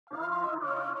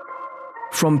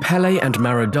From Pele and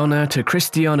Maradona to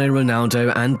Cristiano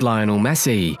Ronaldo and Lionel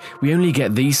Messi, we only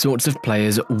get these sorts of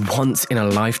players once in a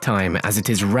lifetime, as it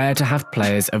is rare to have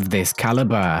players of this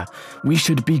caliber. We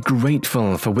should be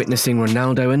grateful for witnessing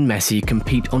Ronaldo and Messi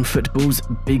compete on football's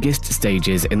biggest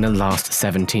stages in the last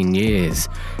 17 years.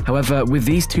 However, with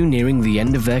these two nearing the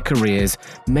end of their careers,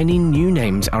 many new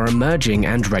names are emerging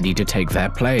and ready to take their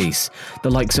place. The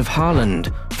likes of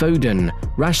Haaland, Foden,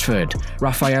 Rashford,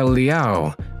 Rafael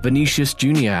Leao, Vinicius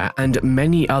Jr. and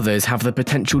many others have the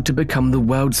potential to become the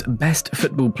world's best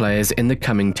football players in the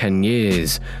coming 10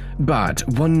 years. But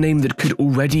one name that could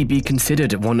already be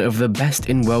considered one of the best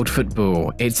in world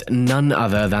football, it's none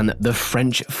other than the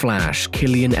French Flash,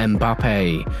 Kylian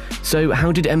Mbappe. So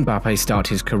how did Mbappe start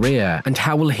his career, and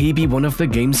how will he be one of the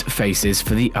game's faces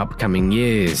for the upcoming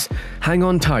years? Hang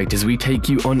on tight as we take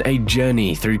you on a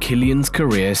journey through Kylian's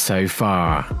career so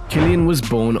far. Kylian was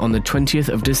born on the 20th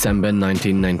of December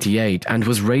 1998 and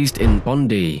was raised in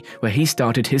Bondy, where he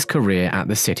started his career at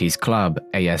the city's club,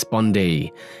 AS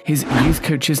Bondy. His youth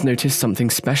coaches noticed something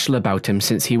special about him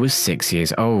since he was 6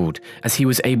 years old, as he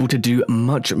was able to do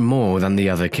much more than the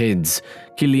other kids.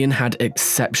 Kylian had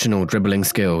exceptional dribbling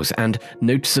skills and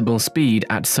noticeable speed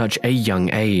at such a young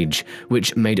age,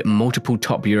 which made multiple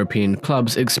top European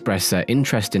clubs express their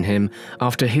interest in him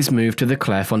after his move to the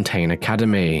Clairefontaine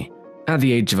Academy. At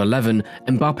the age of 11,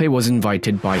 Mbappe was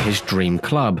invited by his dream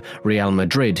club, Real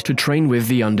Madrid, to train with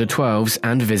the under-12s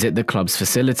and visit the club's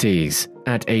facilities.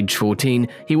 At age 14,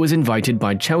 he was invited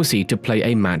by Chelsea to play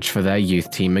a match for their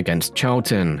youth team against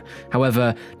Charlton.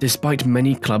 However, despite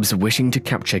many clubs wishing to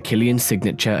capture Kylian's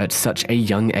signature at such a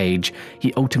young age,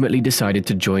 he ultimately decided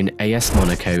to join AS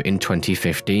Monaco in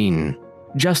 2015.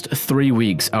 Just 3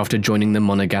 weeks after joining the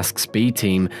Monegasque's B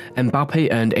team,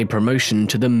 Mbappe earned a promotion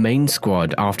to the main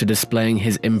squad after displaying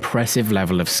his impressive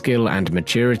level of skill and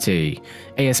maturity.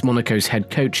 AS Monaco's head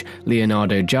coach,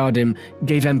 Leonardo Jardim,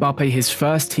 gave Mbappe his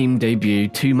first team debut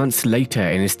 2 months later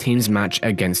in his team's match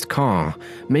against Caen,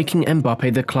 making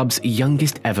Mbappe the club's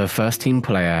youngest ever first-team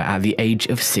player at the age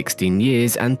of 16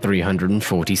 years and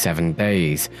 347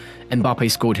 days.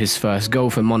 Mbappe scored his first goal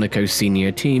for Monaco's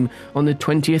senior team on the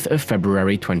 20th of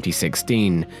February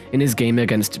 2016 in his game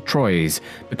against Troyes,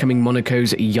 becoming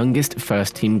Monaco's youngest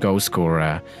first-team goal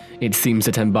scorer. It seems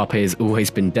that Mbappe has always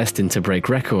been destined to break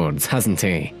records, hasn't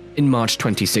he? In March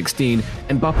 2016,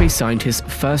 Mbappe signed his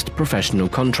first professional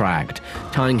contract,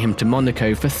 tying him to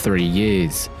Monaco for 3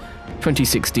 years.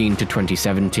 2016 to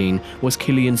 2017 was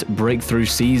Kylian's breakthrough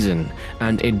season,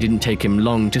 and it didn't take him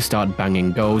long to start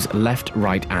banging goals left,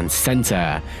 right and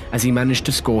centre, as he managed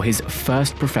to score his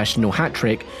first professional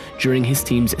hat-trick during his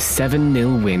team's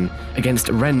 7-0 win against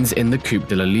Rennes in the Coupe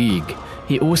de la Ligue.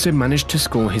 He also managed to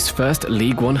score his first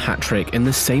Ligue 1 hat-trick in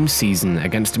the same season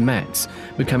against Metz,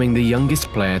 becoming the youngest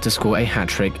player to score a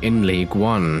hat-trick in Ligue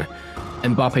 1.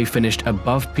 Mbappe finished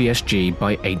above PSG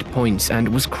by 8 points and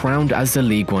was crowned as the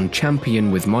Ligue 1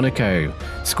 champion with Monaco,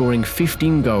 scoring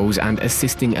 15 goals and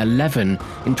assisting 11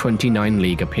 in 29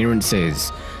 league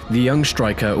appearances. The young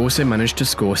striker also managed to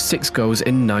score 6 goals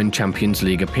in 9 Champions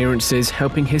League appearances,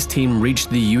 helping his team reach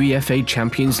the UEFA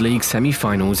Champions League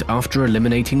semi-finals after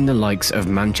eliminating the likes of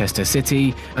Manchester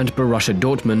City and Borussia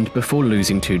Dortmund before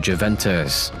losing to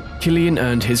Juventus. Kylian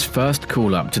earned his first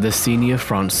call-up to the senior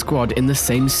France squad in the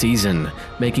same season,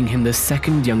 making him the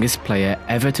second youngest player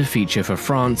ever to feature for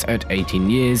France at 18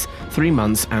 years, 3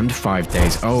 months and 5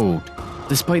 days old.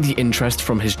 Despite the interest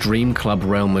from his dream club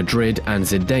Real Madrid and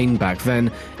Zidane back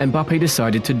then, Mbappe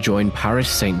decided to join Paris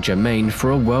Saint-Germain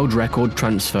for a world record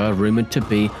transfer rumoured to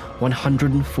be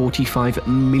 145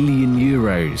 million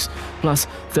euros, plus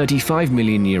 35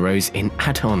 million euros in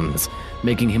add-ons,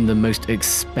 making him the most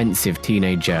expensive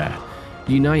teenager.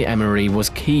 Unai Emery was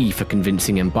key for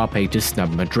convincing Mbappe to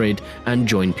snub Madrid and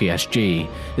join PSG,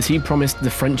 as he promised the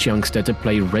French youngster to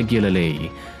play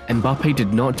regularly. Mbappe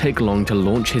did not take long to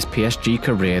launch his PSG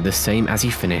career the same as he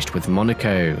finished with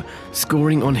Monaco,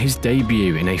 scoring on his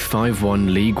debut in a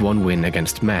 5-1 Ligue 1 win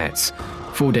against Metz.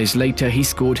 4 days later, he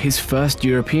scored his first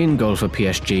European goal for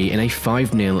PSG in a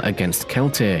 5-0 against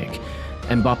Celtic.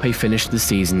 Mbappe finished the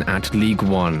season at Ligue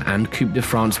 1 and Coupe de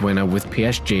France winner with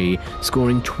PSG,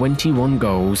 scoring 21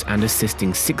 goals and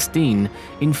assisting 16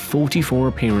 in 44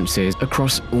 appearances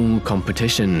across all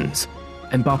competitions.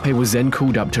 Mbappe was then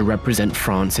called up to represent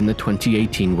France in the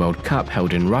 2018 World Cup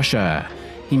held in Russia.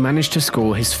 He managed to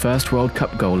score his first World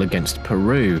Cup goal against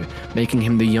Peru, making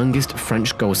him the youngest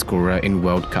French goalscorer in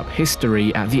World Cup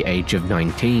history at the age of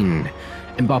 19.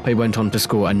 Mbappe went on to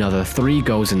score another 3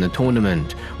 goals in the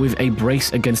tournament, with a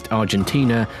brace against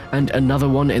Argentina and another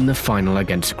one in the final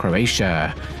against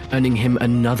Croatia, earning him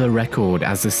another record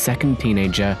as the second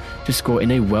teenager to score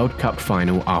in a World Cup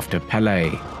final after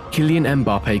Pelé. Kylian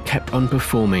Mbappe kept on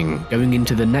performing, going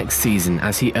into the next season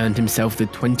as he earned himself the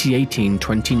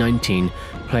 2018-2019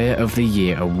 Player of the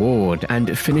Year award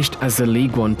and finished as the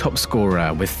League One top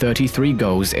scorer with 33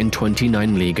 goals in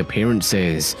 29 league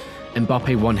appearances.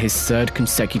 Mbappe won his third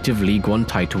consecutive League One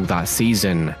title that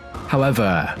season.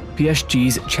 However,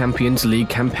 PSG's Champions League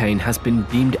campaign has been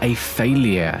deemed a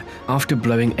failure after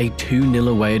blowing a 2-0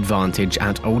 away advantage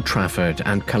at Old Trafford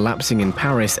and collapsing in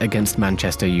Paris against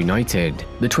Manchester United.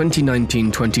 The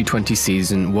 2019-2020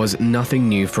 season was nothing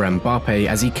new for Mbappe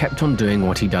as he kept on doing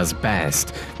what he does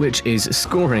best, which is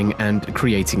scoring and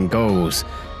creating goals.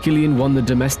 Kylian won the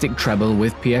domestic treble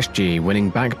with PSG, winning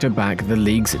back-to-back the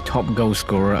league's top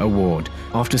goalscorer award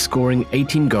after scoring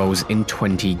 18 goals in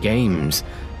 20 games.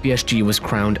 PSG was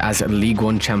crowned as League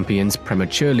One champions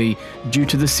prematurely due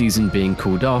to the season being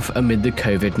called off amid the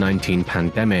COVID-19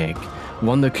 pandemic,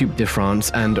 won the Coupe de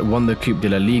France and won the Coupe de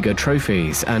la Liga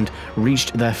trophies, and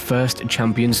reached their first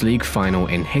Champions League final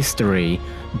in history,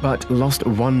 but lost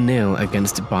 1-0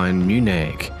 against Bayern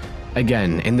Munich.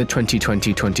 Again, in the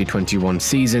 2020-2021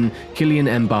 season,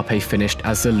 Kylian Mbappe finished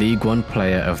as the League One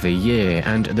Player of the Year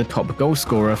and the top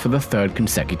goalscorer for the third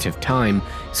consecutive time,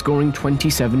 scoring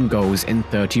 27 goals in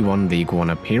 31 League One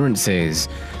appearances.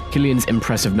 Kylian's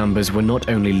impressive numbers were not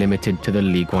only limited to the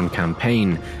League One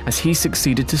campaign, as he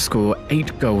succeeded to score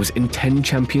 8 goals in 10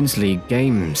 Champions League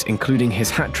games, including his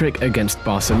hat-trick against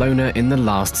Barcelona in the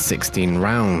last 16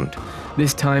 round.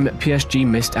 This time, PSG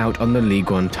missed out on the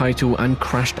League One title and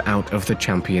crashed out of the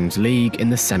Champions League in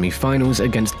the semi-finals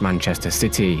against Manchester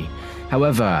City.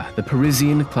 However, the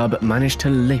Parisian club managed to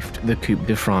lift the Coupe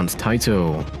de France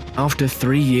title. After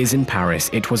 3 years in Paris,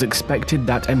 it was expected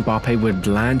that Mbappe would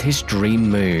land his dream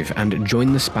move and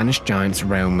join the Spanish giants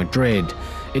Real Madrid.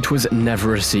 It was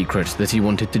never a secret that he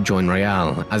wanted to join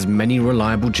Real, as many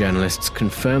reliable journalists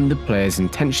confirmed the player's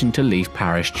intention to leave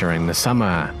Paris during the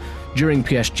summer. During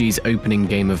PSG's opening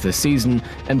game of the season,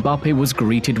 Mbappe was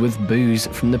greeted with boos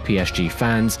from the PSG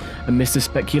fans amidst the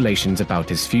speculations about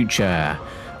his future.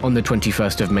 On the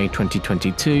 21st of May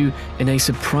 2022, in a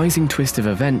surprising twist of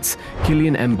events,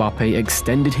 Kylian Mbappe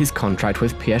extended his contract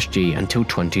with PSG until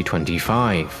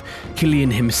 2025.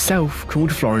 Kylian himself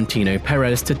called Florentino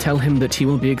Perez to tell him that he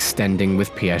will be extending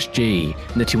with PSG,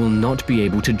 and that he will not be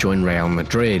able to join Real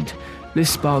Madrid. This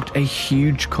sparked a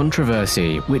huge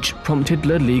controversy, which prompted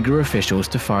La Liga officials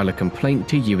to file a complaint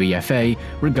to UEFA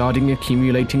regarding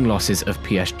accumulating losses of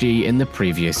PSG in the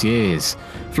previous years.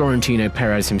 Florentino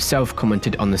Perez himself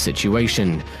commented on the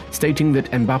situation, stating that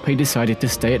Mbappe decided to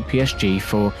stay at PSG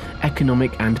for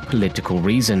economic and political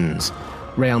reasons.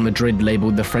 Real Madrid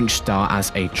labelled the French star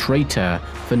as a traitor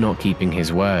for not keeping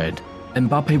his word.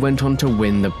 Mbappe went on to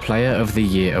win the Player of the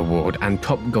Year award and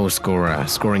top goalscorer,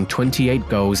 scoring 28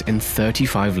 goals in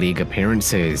 35 league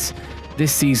appearances.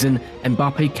 This season,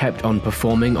 Mbappe kept on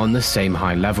performing on the same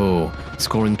high level,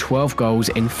 scoring 12 goals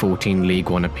in 14 League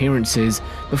One appearances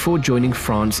before joining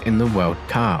France in the World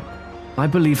Cup. I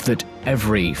believe that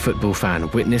every football fan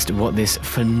witnessed what this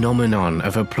phenomenon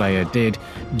of a player did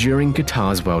during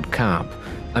Qatar's World Cup.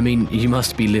 I mean, you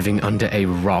must be living under a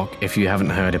rock if you haven't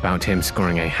heard about him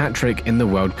scoring a hat-trick in the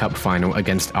World Cup final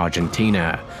against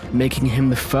Argentina, making him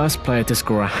the first player to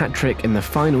score a hat-trick in the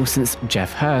final since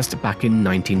Jeff Hurst back in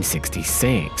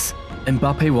 1966.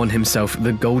 Mbappe won himself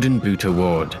the Golden Boot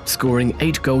award, scoring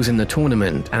 8 goals in the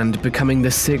tournament and becoming the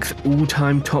 6th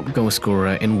all-time top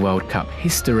goalscorer in World Cup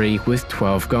history with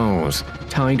 12 goals,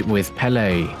 tied with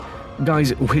Pelé.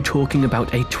 Guys, we're talking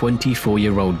about a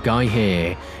 24-year-old guy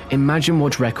here. Imagine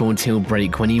what records he'll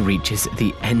break when he reaches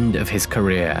the end of his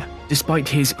career. Despite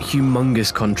his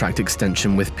humongous contract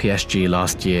extension with PSG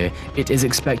last year, it is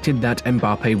expected that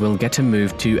Mbappe will get a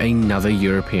move to another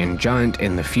European giant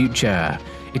in the future.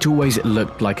 It always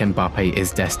looked like Mbappe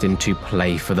is destined to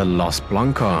play for the Los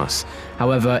Blancos.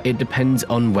 However, it depends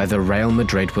on whether Real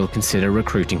Madrid will consider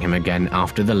recruiting him again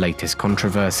after the latest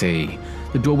controversy.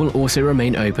 The door will also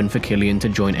remain open for Kylian to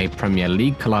join a Premier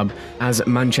League club, as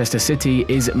Manchester City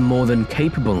is more than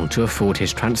capable to afford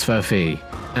his transfer fee.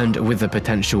 And with the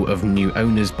potential of new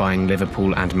owners buying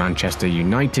Liverpool and Manchester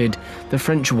United, the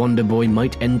French wonder boy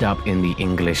might end up in the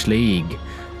English League.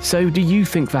 So do you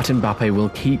think that Mbappe will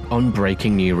keep on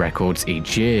breaking new records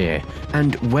each year?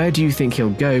 And where do you think he'll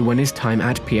go when his time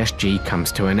at PSG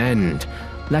comes to an end?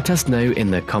 Let us know in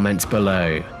the comments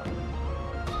below.